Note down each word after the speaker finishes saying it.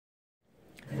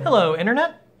Hello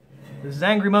Internet! This is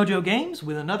Angry Mojo Games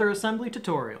with another assembly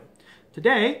tutorial.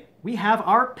 Today we have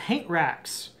our paint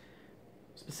racks.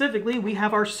 Specifically we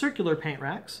have our circular paint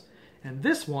racks, and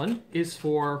this one is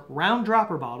for round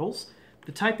dropper bottles,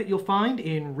 the type that you'll find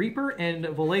in Reaper and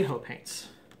Vallejo paints,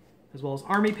 as well as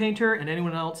Army Painter and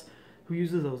anyone else who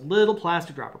uses those little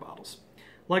plastic dropper bottles.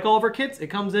 Like all of our kits, it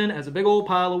comes in as a big old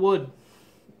pile of wood.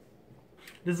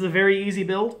 This is a very easy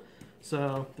build.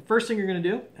 So the first thing you're going to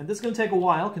do, and this is going to take a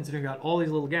while considering you've got all these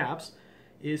little gaps,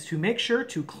 is to make sure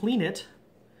to clean it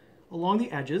along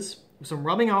the edges with some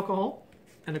rubbing alcohol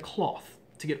and a cloth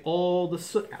to get all the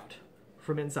soot out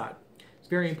from inside. It's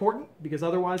very important because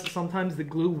otherwise sometimes the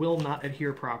glue will not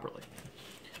adhere properly.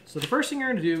 So the first thing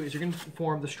you're going to do is you're going to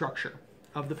form the structure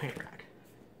of the paint rack.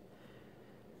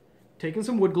 Taking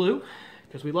some wood glue,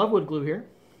 because we love wood glue here.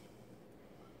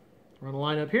 Run a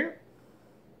line up here.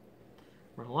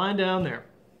 Run a line down there.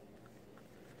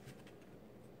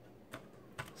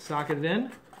 Socket it in,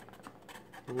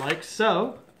 like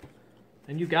so,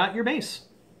 and you got your base.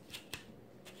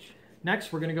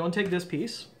 Next, we're going to go and take this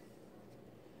piece.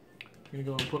 We're going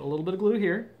to go and put a little bit of glue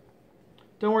here.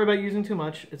 Don't worry about using too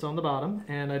much, it's on the bottom,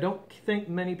 and I don't think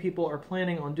many people are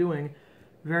planning on doing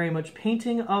very much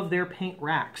painting of their paint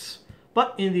racks.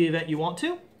 But in the event you want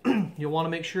to, you'll want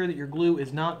to make sure that your glue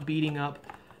is not beating up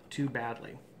too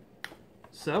badly.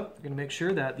 So, I'm going to make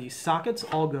sure that the sockets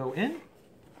all go in.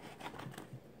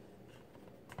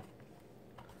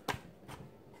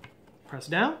 Press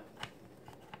down.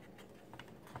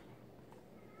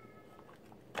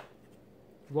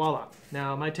 Voila.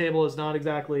 Now, my table is not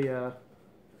exactly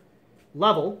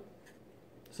level,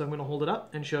 so I'm going to hold it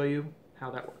up and show you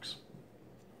how that works.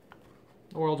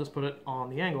 Or I'll just put it on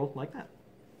the angle like that.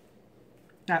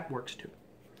 That works too.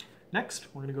 Next,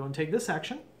 we're going to go and take this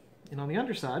section, and on the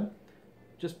underside,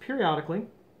 just periodically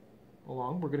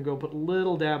along, we're going to go put a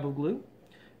little dab of glue.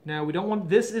 Now we don't want,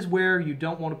 this is where you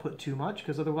don't want to put too much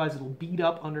because otherwise it'll bead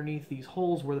up underneath these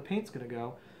holes where the paint's going to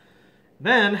go.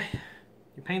 Then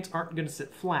your paints aren't going to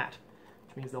sit flat,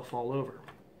 which means they'll fall over.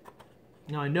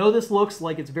 Now I know this looks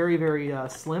like it's very, very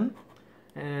slim,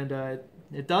 and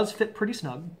it does fit pretty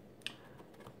snug.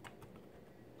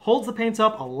 Holds the paints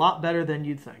up a lot better than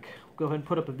you'd think. Go ahead and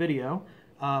put up a video.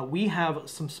 We have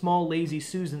some small Lazy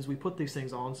Susans we put these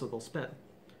things on so they'll spin.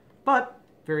 But,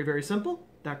 very, very simple.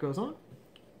 That goes on.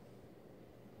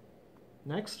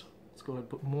 Next, let's go ahead and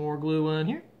put more glue in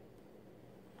here.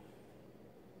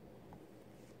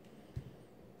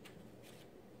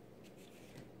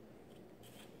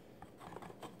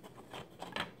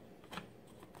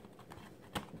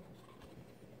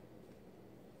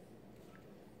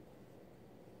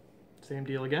 Same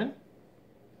deal again.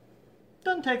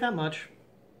 Doesn't take that much.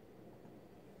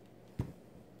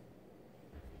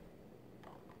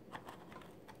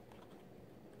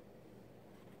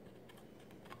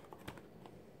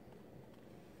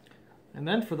 And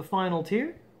then for the final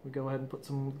tier, we go ahead and put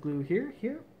some glue here,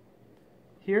 here,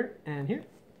 here, and here.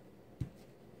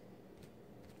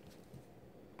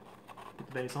 Put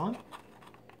the base on.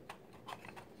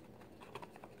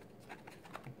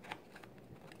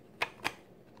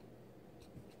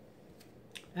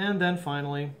 And then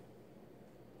finally,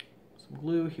 some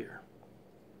glue here.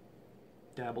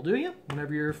 Dabble do you?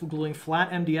 Whenever you're gluing flat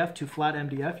MDF to flat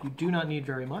MDF, you do not need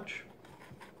very much.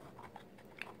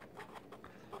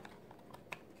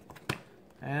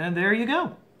 And there you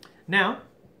go. Now,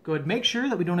 go ahead and make sure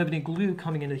that we don't have any glue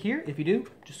coming into here. If you do,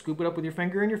 just scoop it up with your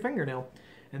finger and your fingernail.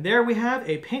 And there we have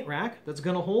a paint rack that's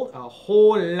going to hold a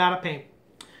whole lot of paint.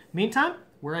 Meantime,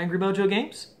 we're Angry Mojo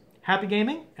Games. Happy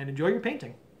gaming and enjoy your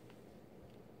painting.